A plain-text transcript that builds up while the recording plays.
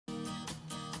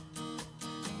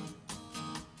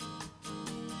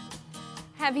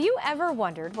Have you ever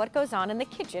wondered what goes on in the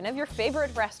kitchen of your favorite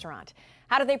restaurant?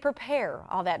 How do they prepare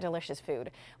all that delicious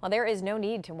food? Well, there is no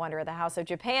need to wonder at the House of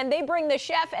Japan. They bring the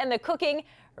chef and the cooking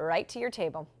right to your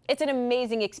table. It's an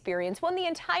amazing experience, one the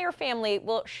entire family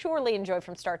will surely enjoy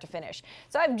from start to finish.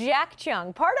 So I have Jack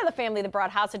Chuang, part of the family that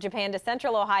brought House of Japan to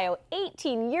Central Ohio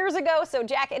 18 years ago. So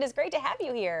Jack, it is great to have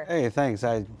you here. Hey, thanks.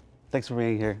 Thanks for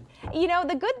being here. You know,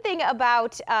 the good thing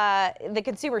about the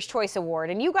Consumer's Choice Award,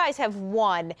 and you guys have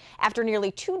won after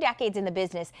nearly 2 decades in the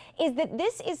business, is that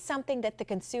this is something that the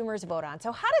consumers vote on.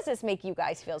 So how does this make you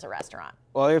guys feel as a restaurant?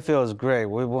 Well, it feels great.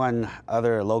 We've won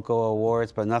other local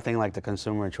awards, but nothing like the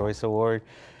Consumer Choice Award.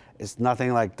 It's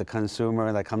nothing like the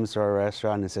consumer that comes to our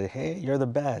restaurant and says, hey, you're the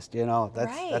best. You know,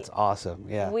 that's awesome.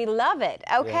 Yeah. We love it.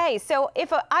 Okay, yeah. So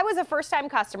if I was a first-time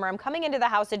customer, I'm coming into the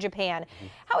House of Japan,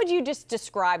 how would you just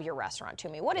describe your restaurant to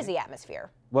me? What is the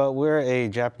atmosphere? Well, we're a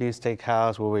Japanese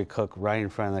steakhouse where we cook right in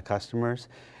front of the customers.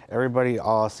 Everybody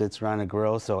all sits around a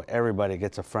grill, so everybody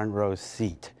gets a front row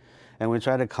seat. And we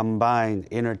try to combine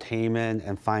entertainment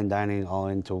and fine dining all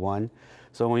into one.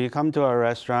 So when you come to our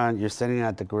restaurant, you're sitting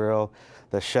at the grill,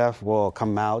 the chef will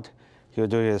come out, he'll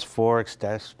do his forks,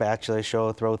 spatula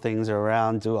show, throw things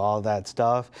around, do all that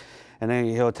stuff. And then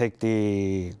he'll take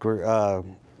he'll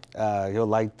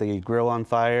light the grill on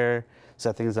fire,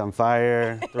 set things on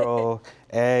fire, throw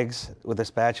eggs with a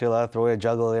spatula, throw it,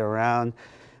 juggle it around,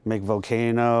 make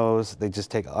volcanoes. They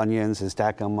just take onions and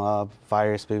stack them up,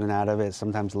 fire spewing out of it,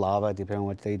 sometimes lava, depending on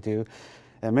what they do.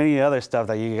 And many other stuff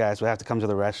that you guys would have to come to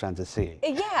the restaurant to see.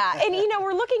 Yeah, and you know,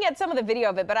 we're looking at some of the video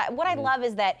of it, but what I love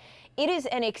is that it is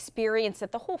an experience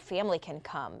that the whole family can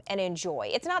come and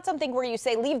enjoy. It's not something where you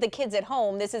say, leave the kids at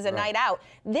home, this is a night out.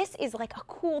 This is like a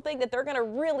cool thing that they're gonna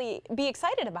really be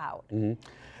excited about.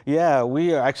 Yeah,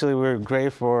 we're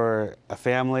great for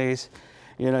families.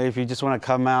 You know, if you just wanna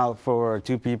come out for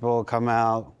 2 people, come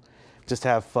out. Just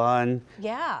have fun.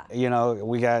 Yeah. You know,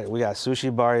 we got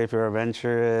sushi bar if you're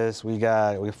adventurous. We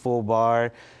got full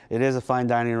bar. It is a fine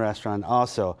dining restaurant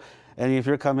also. And if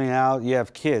you're coming out, you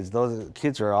have kids. Those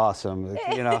kids are awesome,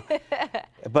 you know.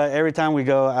 But every time we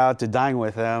go out to dine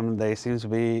with them, they seem to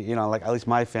be, you know, like at least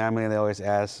my family, they always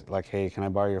ask, like, hey, can I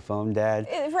borrow your phone, Dad?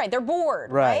 Right, they're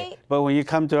bored, right? But when you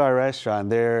come to our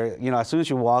restaurant, you know, as soon as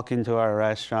you walk into our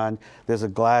restaurant, there's a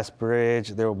glass bridge.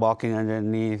 They're walking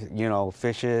underneath, you know,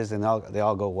 fishes, and they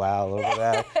all go, wow, look at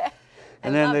that.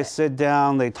 And then they sit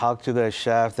down, they talk to the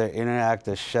chef, they interact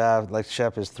with the chef, like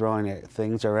chef is throwing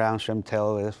things around, shrimp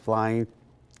tail is flying,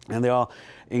 and they're all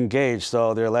engaged,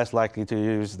 so they're less likely to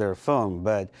use their phone.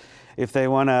 But if they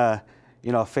want to,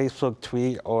 you know, Facebook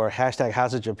tweet or hashtag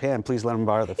House of Japan, please let them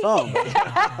borrow the phone.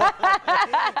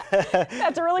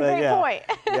 That's a really great point.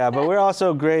 Yeah, but we're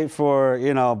also great for,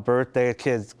 you know,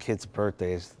 kids'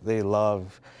 birthdays. They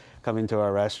love coming to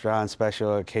our restaurant,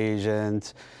 special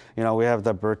occasions. You know, we have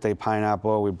the birthday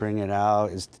pineapple, we bring it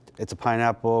out. It's a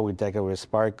pineapple, we deck it with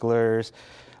sparklers,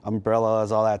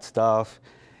 umbrellas, all that stuff.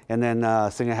 And then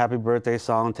sing a happy birthday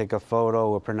song, take a photo,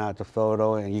 we'll print out the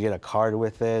photo, and you get a card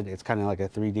with it. It's kind of like a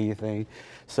 3D thing.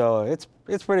 So it's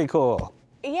pretty cool.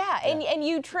 Yeah, and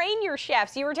you train your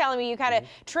chefs. You were telling me you kind of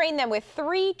train them with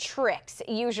 3 tricks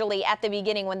usually at the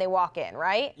beginning when they walk in,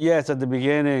 right? Yes, at the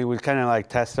beginning, we kind of like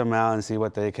test them out and see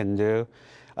what they can do.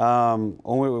 When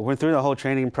we went through the whole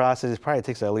training process, it probably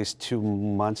takes at least 2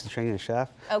 months to train a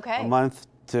chef. Okay. A month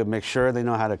to make sure they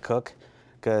know how to cook,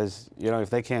 because, you know, if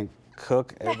they can't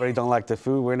cook, everybody don't like the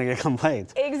food, we're gonna get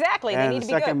complaints. Exactly, they need to be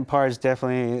good. And the second part is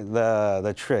definitely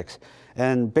the tricks.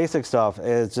 And basic stuff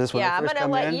is just when they first come in.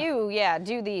 I'm gonna let you,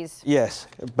 do these. Yes,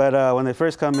 but when they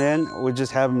first come in, we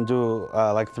just have them do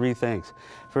like 3 things.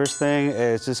 First thing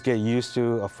is just get used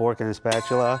to a fork and a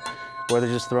spatula, where they're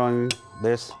just throwing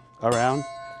this around.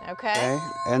 Okay.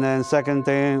 And then second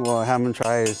thing we'll have them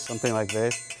try is something like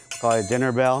this. We call it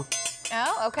dinner bell.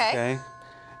 Oh, okay.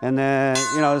 And then,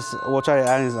 you know, we'll try to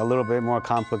add in a little bit more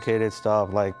complicated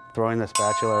stuff, like throwing the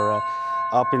spatula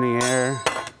up in the air,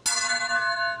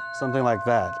 something like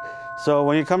that. So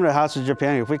when you come to House of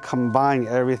Japan, if we combine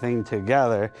everything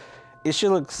together, it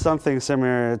should look something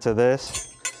similar to this.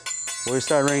 We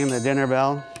start ringing the dinner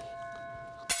bell.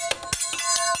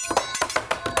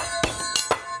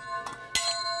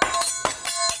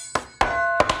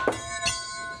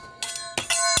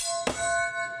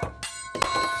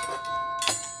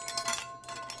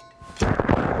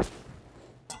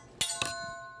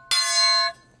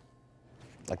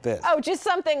 like this. Oh, just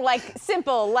something like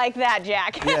simple like that,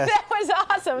 Jack. Yes. That was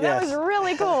awesome. That was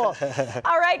really cool.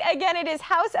 All right, again, it is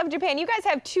House of Japan. You guys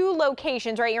have 2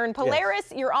 locations, right? You're in Polaris.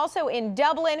 Yes. You're also in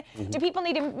Dublin. Do people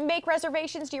need to make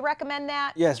reservations? Do you recommend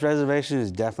that? Yes, reservation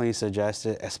is definitely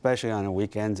suggested, especially on the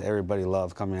weekends. Everybody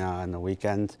loves coming out on the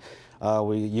weekends.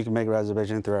 You can make a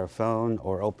reservation through our phone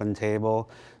or open table,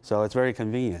 so it's very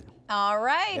convenient. All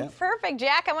right, perfect.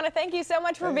 Jack, I want to thank you so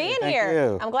much for being here. Thank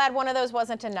you. I'm glad one of those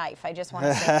wasn't a knife. I just want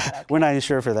to say that. Okay? We're not even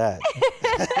sure for that.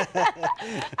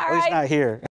 All At least right. not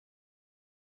here.